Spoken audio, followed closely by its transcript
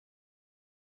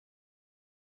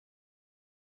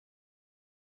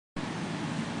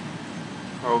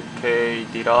Okay,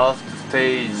 the last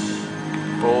stage.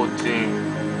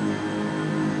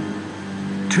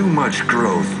 14. Too much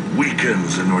growth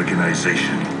weakens an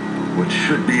organization. What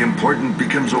should be important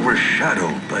becomes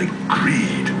overshadowed by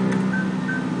greed.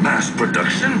 Mass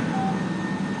production?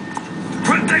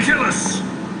 Ridiculous!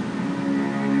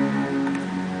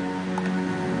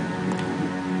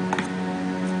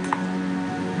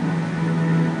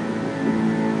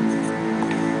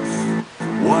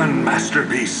 One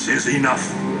masterpiece is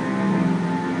enough.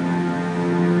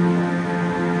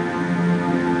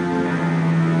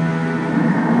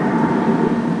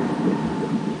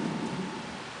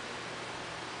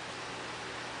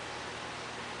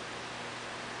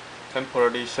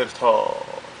 Temporary shelter.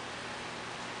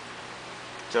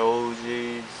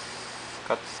 George's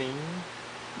cutscene.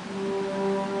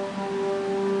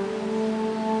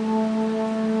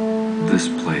 This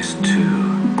place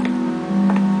too.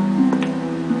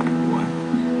 What?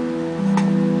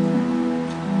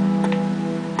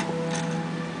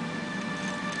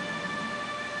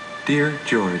 Dear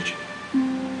George,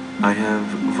 I have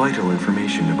vital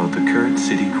information about the current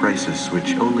city crisis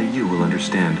which only you will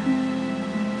understand.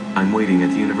 I'm waiting at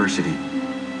the university.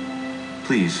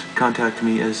 Please contact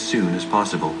me as soon as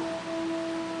possible.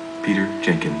 Peter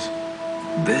Jenkins.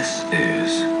 This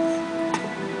is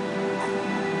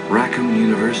Raccoon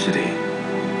University.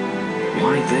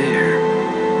 Why there?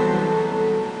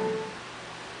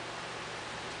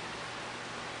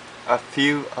 A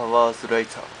few hours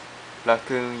later,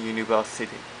 Raccoon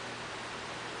University.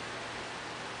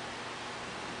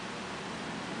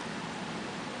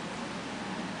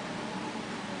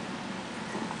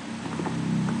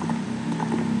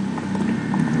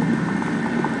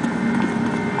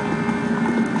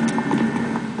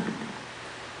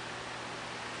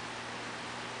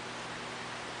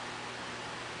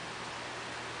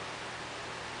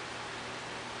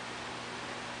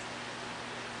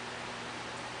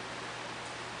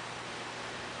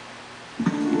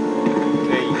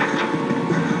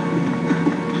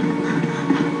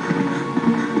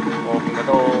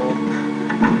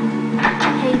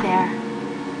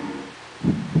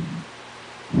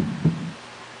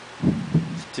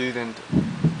 Student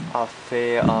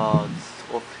Affairs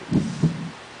Office.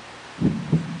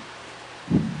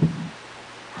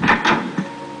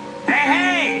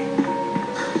 Hey!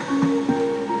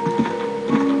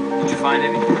 Did you find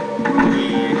anything?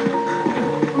 Yeah.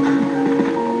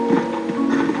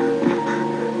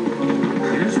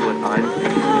 Here's what I'm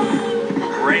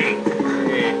thinking. Great!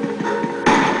 Yeah.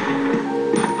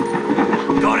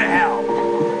 Go to hell!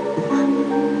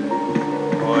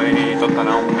 おい、取った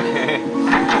な、お前。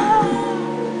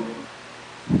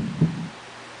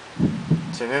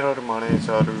ジェネラルマネージ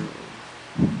ャールーム。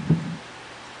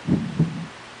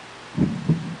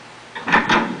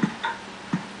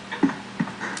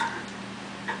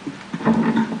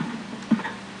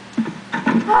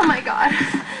Oh my god.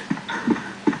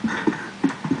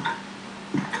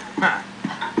 Huh.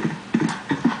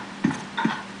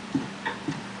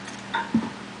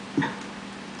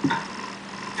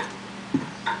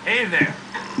 Hey there!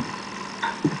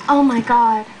 Oh my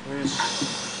god. よ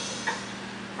し。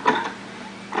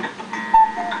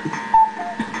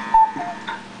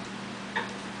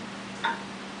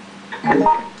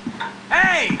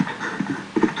Hey!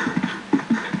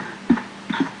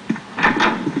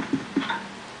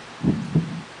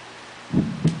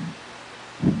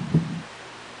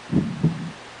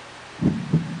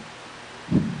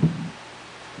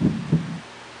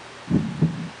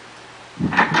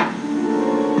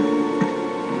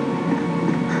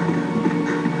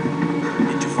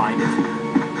 Did you find it?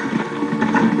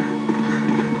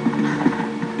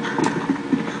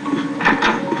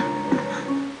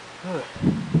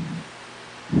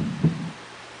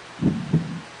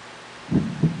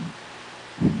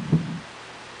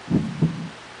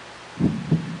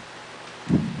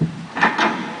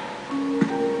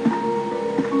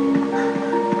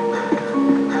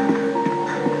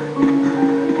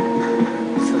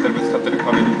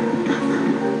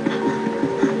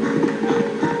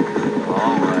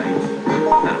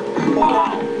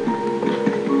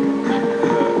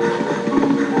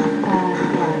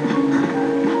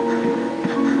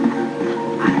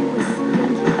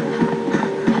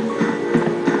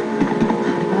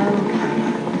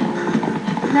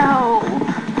 No.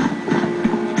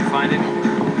 Did you find anything?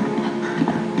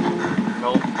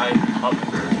 No, I have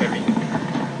Kevin.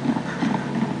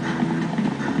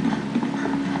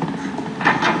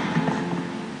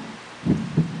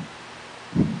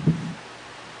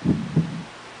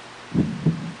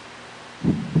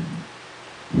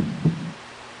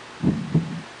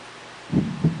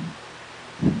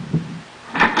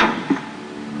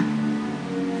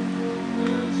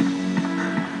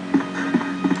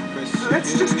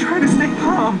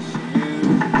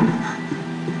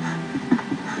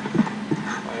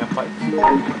 pipe.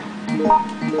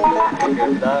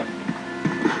 Get that.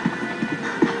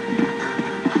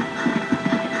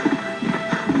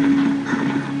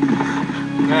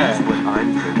 Here's what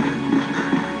I'm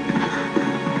thinking.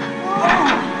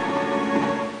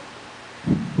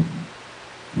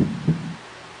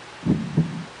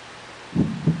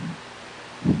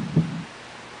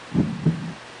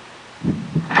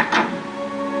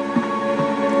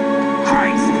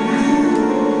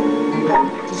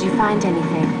 Did you find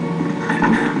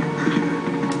anything?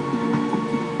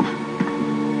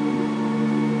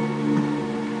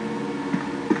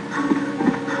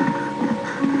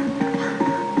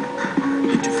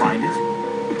 Did you find it?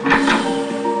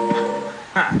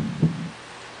 Huh.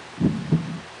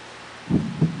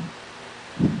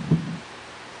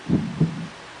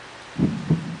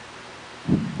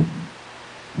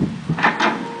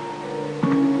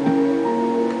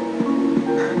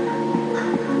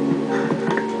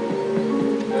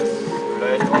 This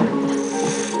red one.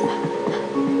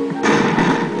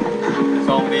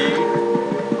 Zombie.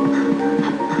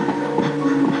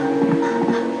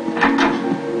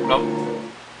 Nope.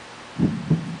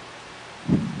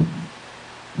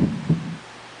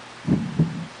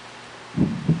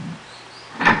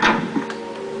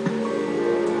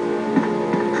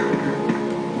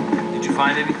 Did you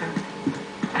find anything?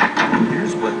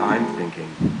 Here's what I'm thinking.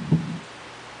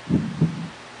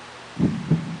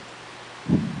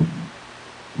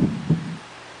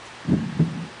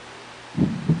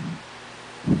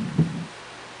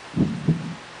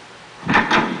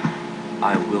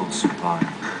 I will survive.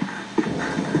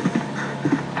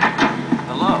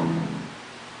 Hello.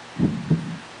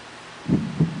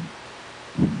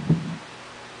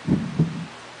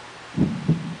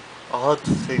 Hard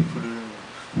safe room.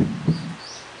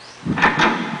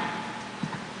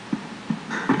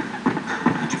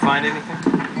 Did you find anything?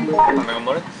頑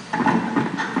張れ。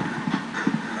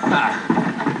Ah,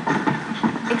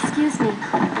 Excuse me.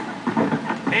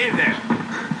 hey there.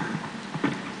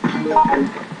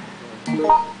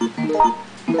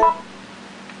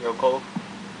 Yoko.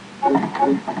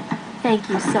 Thank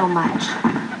you so much.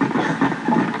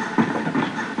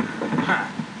 Huh.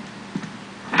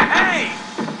 Hey!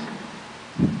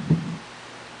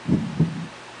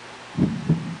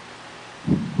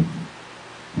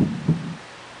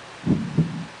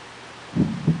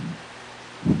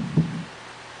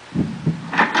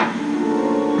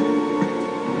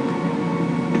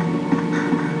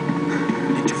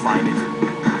 Did you find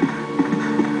it?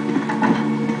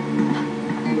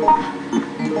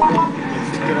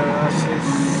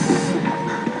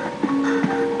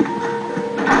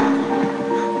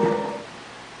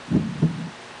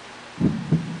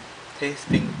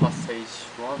 Tasting passage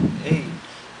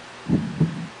 1A.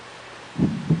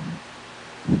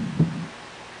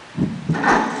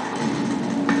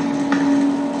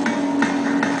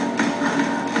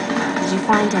 Did you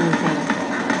find anything?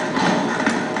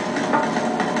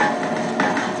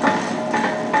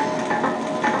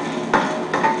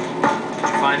 Did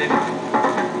you find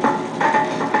anything?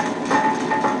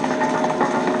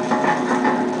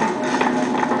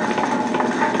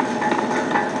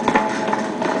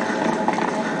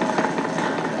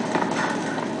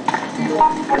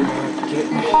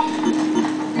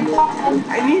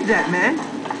 I need that, man.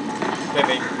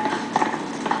 Kevin.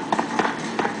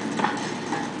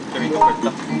 Kevin, どこ行っ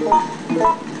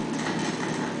た？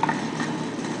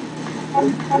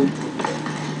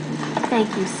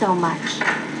 Thank you so much.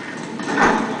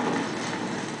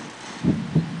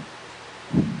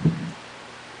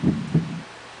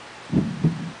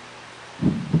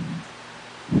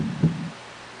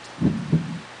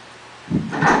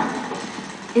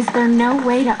 Is there no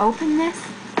way to open this?